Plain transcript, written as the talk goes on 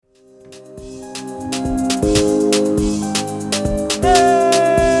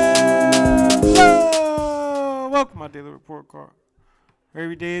report card.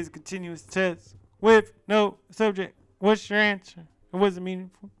 Every day is a continuous test with no subject. What's your answer? And was it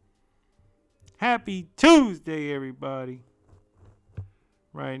meaningful? Happy Tuesday, everybody.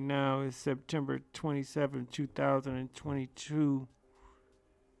 Right now is September 27, 2022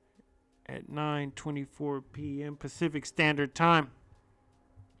 at 9:24 p.m. Pacific Standard Time.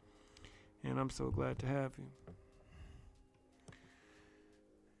 And I'm so glad to have you.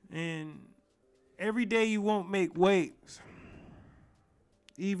 And every day you won't make waves.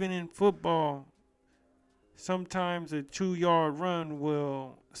 Even in football, sometimes a 2-yard run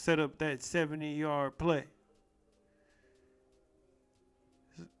will set up that 70-yard play.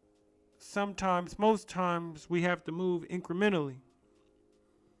 Sometimes, most times, we have to move incrementally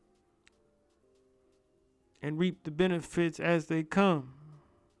and reap the benefits as they come.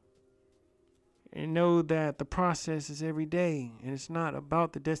 And know that the process is every day and it's not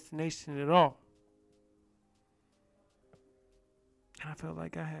about the destination at all. And I felt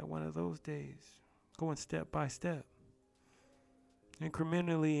like I had one of those days, going step by step,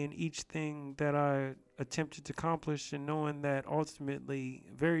 incrementally in each thing that I attempted to accomplish, and knowing that ultimately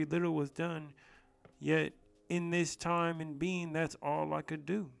very little was done, yet in this time and being, that's all I could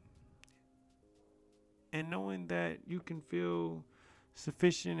do. And knowing that you can feel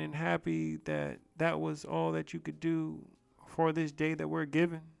sufficient and happy that that was all that you could do for this day that we're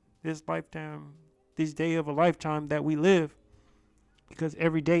given, this lifetime, this day of a lifetime that we live, because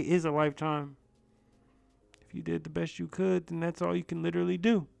every day is a lifetime. If you did the best you could, then that's all you can literally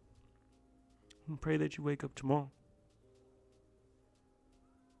do. And pray that you wake up tomorrow.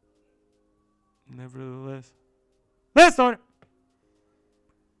 Nevertheless, let's start it.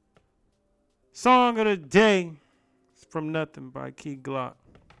 Song of the day is From Nothing by Key Glock.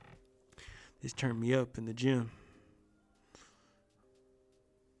 This turned me up in the gym.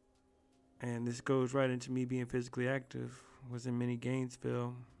 And this goes right into me being physically active. Was in Mini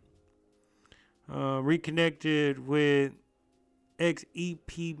Gainesville. Reconnected with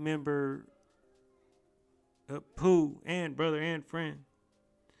ex-EP member Pooh, and brother and friend.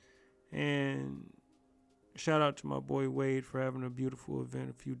 And shout out to my boy Wade for having a beautiful event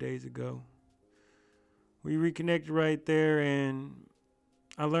a few days ago. We reconnected right there, and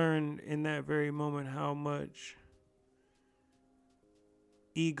I learned in that very moment how much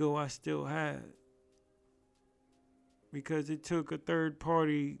ego I still had. Because it took a third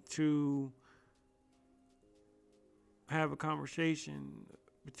party to have a conversation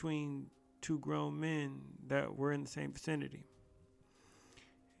between two grown men that were in the same vicinity.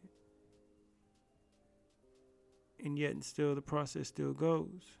 And yet and still the process still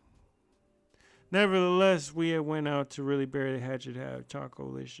goes. Nevertheless, we had went out to Really Bury the Hatchet, have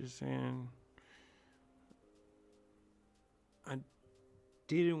Taco-licious, and I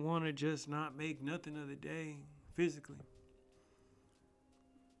didn't want to just not make nothing of the day physically.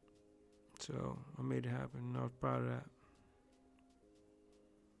 So I made it happen, and I was proud of that.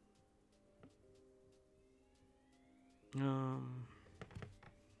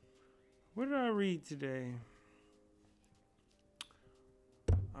 What did I read today?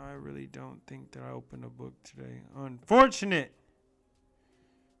 I really don't think that I opened a book today. Unfortunate.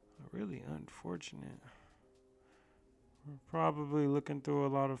 Really unfortunate. We're probably looking through a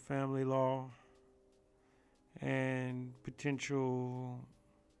lot of family law and potential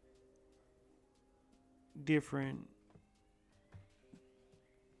different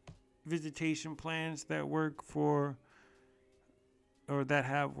visitation plans that work for, or that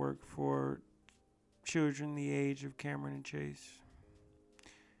have worked for, children the age of Cameron and Chase,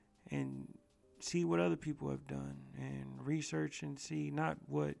 and see what other people have done and research and see not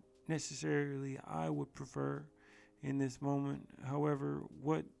what necessarily I would prefer in this moment, however,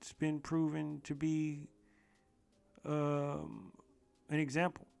 what's been proven to be an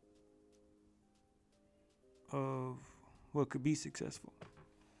example of what could be successful.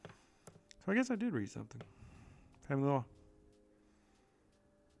 So I guess I did read something. Family law.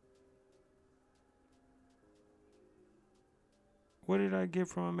 What did I get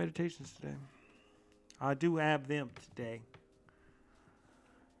from my meditations today? I do have them today.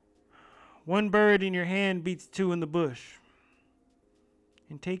 One bird in your hand beats two in the bush.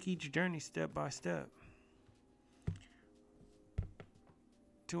 And take each journey step by step.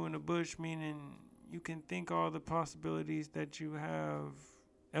 Two in the bush meaning you can think all the possibilities that you have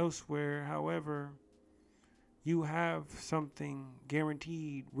elsewhere. However, you have something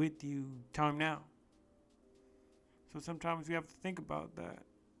guaranteed with you time now. So sometimes we have to think about that,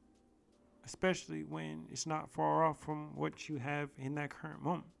 especially when it's not far off from what you have in that current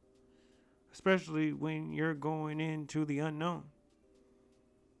moment, especially when you're going into the unknown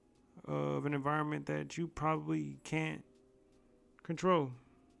of an environment that you probably can't control.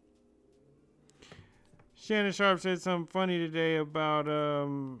 Shannon Sharp said something funny today about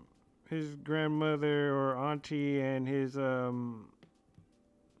his grandmother or auntie and his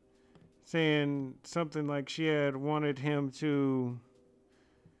saying something like she had wanted him to.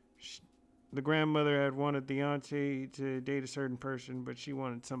 The grandmother had wanted the auntie to date a certain person, but she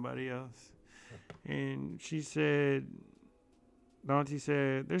wanted somebody else. And she said, the auntie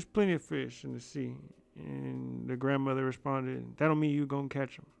said, "There's plenty of fish in the sea." And the grandmother responded, "That don't mean you gonna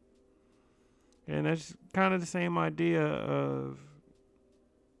catch them." And that's kind of the same idea of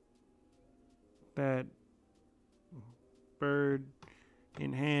that bird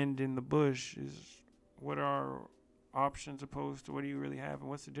in hand in the bush is what are options opposed to what do you really have and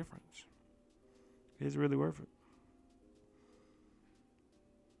what's the difference? Is it really worth it?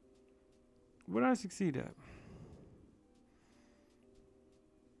 Would I succeed at?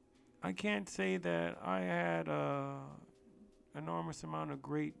 I can't say that I had a enormous amount of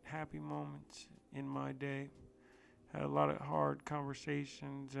great happy moments in my day. Had a lot of hard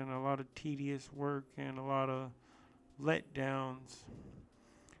conversations and a lot of tedious work and a lot of letdowns.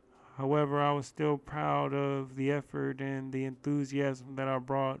 However, I was still proud of the effort and the enthusiasm that I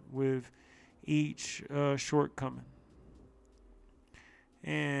brought with each shortcoming.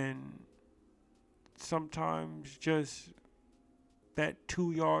 And sometimes just that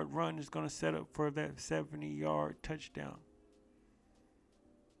 2-yard run is going to set up for that 70-yard touchdown.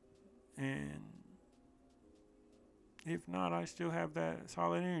 And if not, I still have that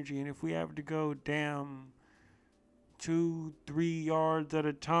solid energy. And if we have to go down 2-3 yards at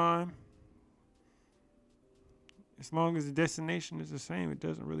a time, as long as the destination is the same, it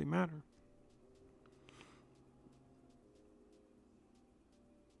doesn't really matter.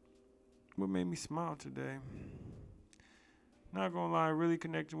 What made me smile today? Not gonna lie, really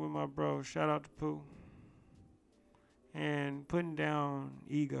connecting with my bro. Shout out to Pooh. And putting down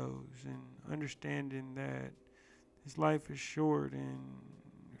egos and understanding that this life is short, and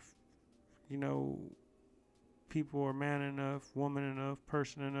if, people are man enough, woman enough,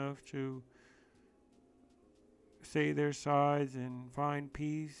 person enough to say their sides and find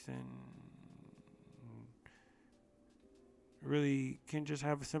peace and really can just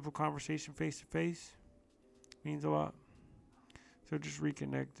have a simple conversation face to face, means a lot. So just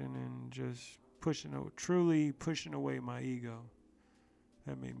reconnecting and just truly pushing away my ego.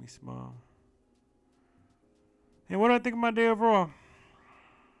 That made me smile. And what do I think of my day overall?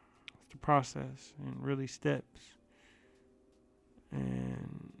 It's the process and really steps.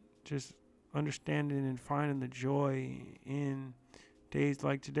 And just understanding and finding the joy in days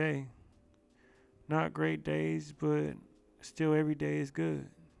like today. Not great days, but still every day is good.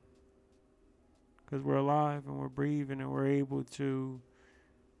 Because we're alive and we're breathing and we're able to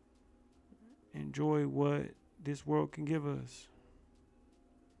enjoy what this world can give us.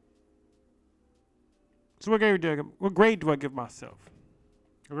 So what grade do I give myself?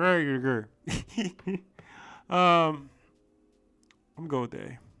 Very good. I'm going to go with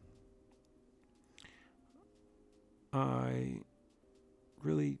A. I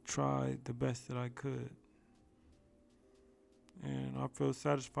really tried the best that I could. And I feel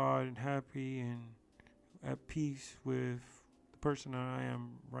satisfied and happy and at peace with the person that I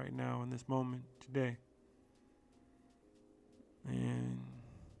am right now in this moment today. And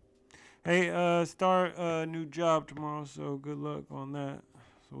hey, start a new job tomorrow, so good luck on that.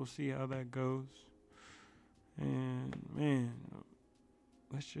 So we'll see how that goes. And man,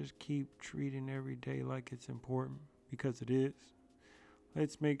 let's just keep treating every day like it's important, because it is.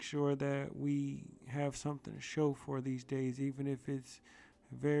 Let's make sure that we have something to show for these days, even if it's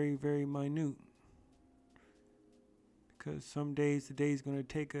very, very minute. Because some days the day's going to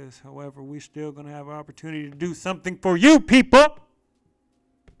take us. However, we're still going to have an opportunity to do something for you people.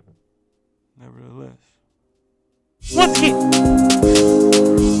 Nevertheless.